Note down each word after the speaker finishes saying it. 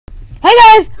Hey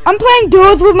guys, I'm playing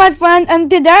duels with my friend, and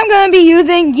today I'm gonna be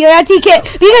using Yeti Kit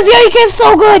because Yeti Kit's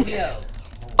so good.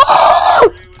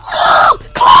 Oh,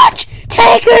 clutch!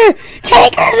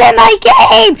 Taker's in my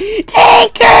game.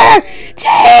 Taker,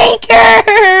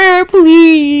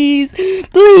 please.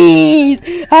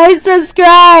 I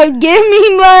subscribe. Give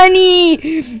me money.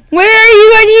 Where are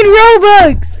you? I need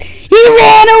Robux. He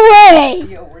ran away.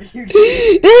 Yo, what are you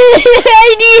doing?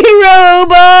 I need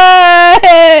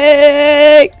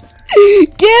Robux.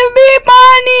 Give me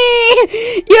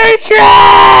money! You're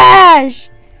trash!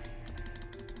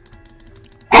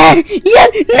 Yeah,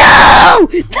 no!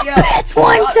 The pet's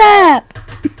one tap!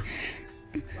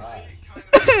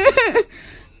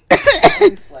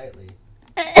 Only slightly.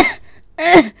 I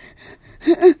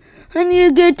need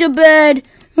to get to bed.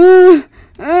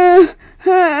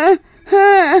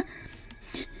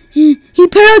 He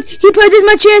pearled. This is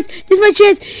my chance.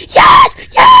 Yes!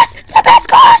 The pet's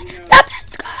gone!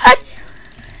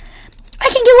 I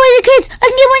can get one of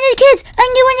the kids.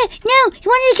 No,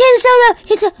 one of the kids is so low.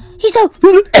 He's so.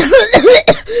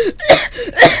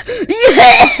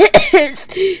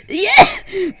 Yes.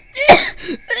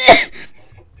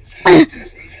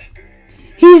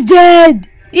 He's dead.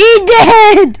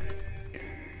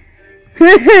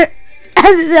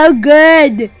 I'm so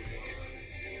good.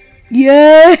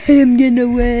 Yeah, I'm gonna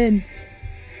win.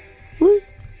 What?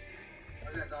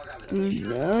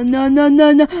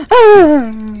 No.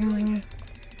 Ah!